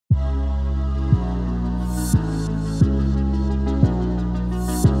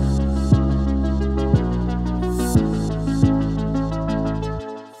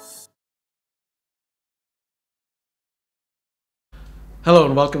Hello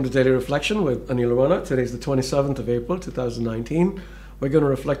and welcome to Daily Reflection with Aneel Aranha. Today is the 27th of April 2019. We're going to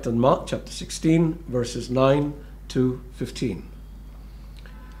reflect on Mark chapter 16 verses 9 to 15.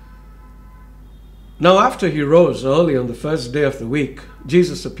 Now after he rose early on the first day of the week,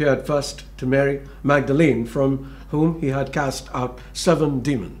 Jesus appeared first to Mary Magdalene, from whom he had cast out 7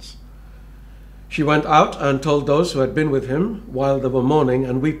 demons. She went out and told those who had been with him while they were mourning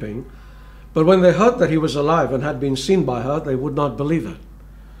and weeping. But when they heard that he was alive and had been seen by her, they would not believe it.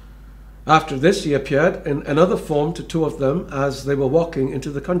 After this, he appeared in another form to 2 of them as they were walking into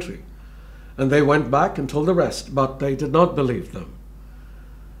the country. And they went back and told the rest, but they did not believe them.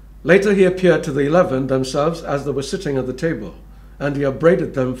 Later he appeared to the 11 themselves as they were sitting at the table, and he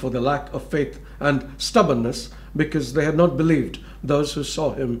upbraided them for their lack of faith and stubbornness, because they had not believed those who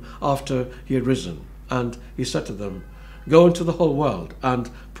saw him after he had risen. And he said to them, "Go into the whole world and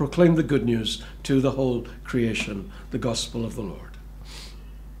proclaim the good news to the whole creation, the gospel of the Lord."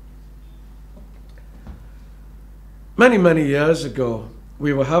 Many years ago,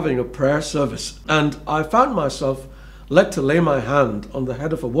 we were having a prayer service, and I found myself led to lay my hand on the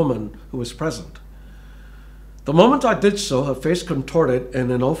head of a woman who was present. The moment I did so, her face contorted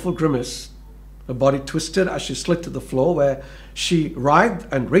in an awful grimace. Her body twisted as she slid to the floor, where she writhed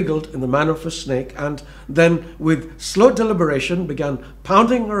and wriggled in the manner of a snake, and then, with slow deliberation, began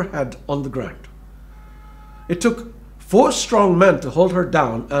pounding her head on the ground. It took 4 strong men to hold her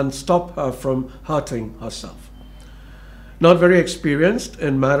down and stop her from hurting herself. Not very experienced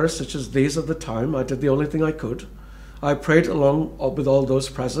in matters such as these at the time, I did the only thing I could. I prayed along with all those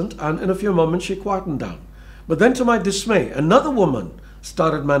present, and in a few moments she quietened down. But then, to my dismay, another woman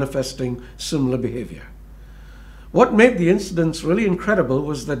started manifesting similar behavior. What made the incidents really incredible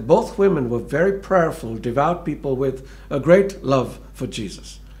was that both women were very prayerful, devout people with a great love for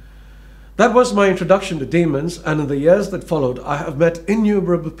Jesus. That was my introduction to demons, and in the years that followed, I have met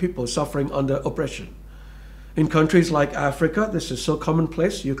innumerable people suffering under oppression. In countries like Africa, this is so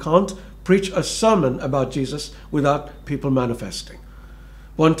commonplace, you can't preach a sermon about Jesus without people manifesting.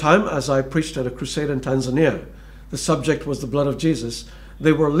 One time, as I preached at a crusade in Tanzania, the subject was the blood of Jesus.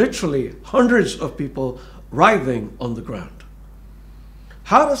 There were literally hundreds of people writhing on the ground.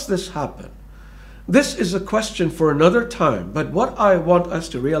 How does this happen? This is a question for another time, but what I want us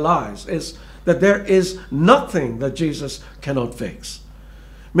to realize is that there is nothing that Jesus cannot fix.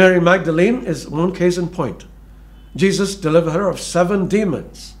 Mary Magdalene is one case in point. Jesus delivered her of 7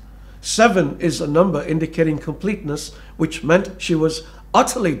 demons. 7 is a number indicating completeness, which meant she was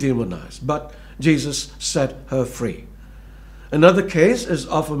utterly demonized, but Jesus set her free. Another case is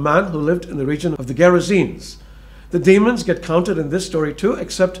of a man who lived in the region of the Gerasenes. The demons get counted in this story too,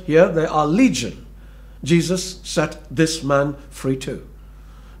 except here they are legion. Jesus set this man free too.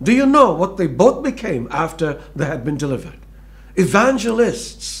 Do you know what they both became after they had been delivered?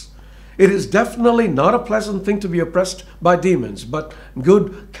 Evangelists. It is definitely not a pleasant thing to be oppressed by demons, but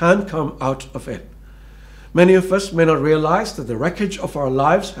good can come out of it. Many of us may not realize that the wreckage of our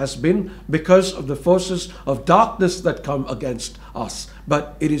lives has been because of the forces of darkness that come against us.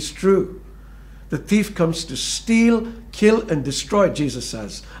 But it is true. The thief comes to steal, kill, and destroy, Jesus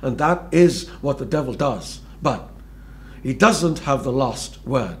says. And that is what the devil does. But he doesn't have the last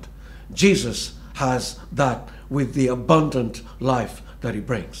word. Jesus has that with the abundant life that he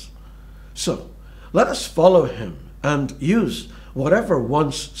brings. So let us follow him and use whatever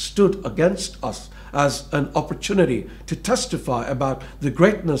once stood against us as an opportunity to testify about the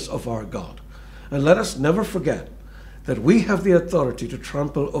greatness of our God. And let us never forget that we have the authority to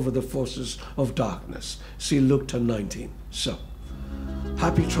trample over the forces of darkness. See Luke 10:19. So,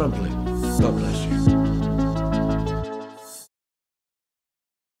 happy trampling. God bless you.